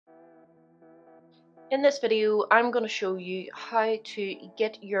In this video, I'm going to show you how to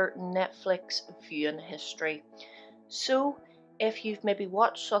get your Netflix viewing history. So, if you've maybe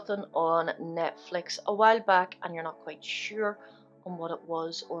watched something on Netflix a while back and you're not quite sure on what it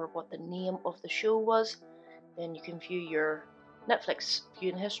was or what the name of the show was, then you can view your Netflix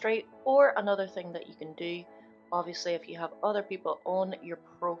viewing history. Or another thing that you can do, obviously if you have other people on your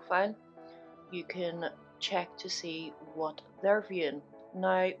profile, you can check to see what they're viewing.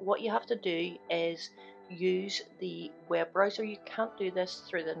 Now, what you have to do is use the web browser. You can't do this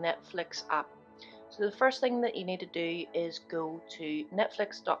through the Netflix app. So the first thing that you need to do is go to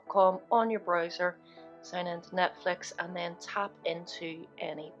netflix.com on your browser, sign into Netflix, and then tap into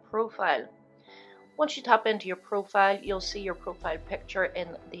any profile. Once you tap into your profile, you'll see your profile picture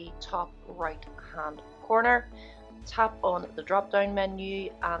in the top right hand corner. Tap on the drop down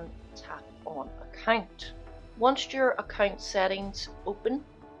menu and tap on account. Once your account settings open,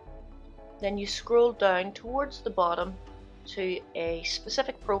 then you scroll down towards the bottom to a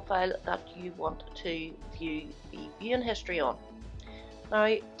specific profile that you want to view the viewing history on.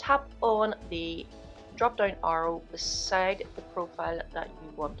 Now tap on the drop down arrow beside the profile that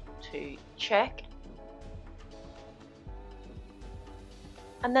you want to check.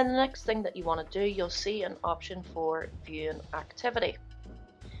 And then the next thing that you want to do, you'll see an option for viewing activity.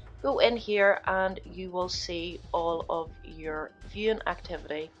 Go in here and you will see all of your viewing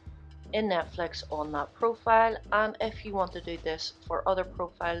activity in Netflix on that profile, and if you want to do this for other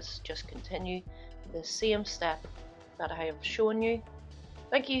profiles, just continue the same step that I have shown you.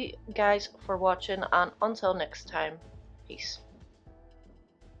 Thank you guys for watching, and until next time, peace.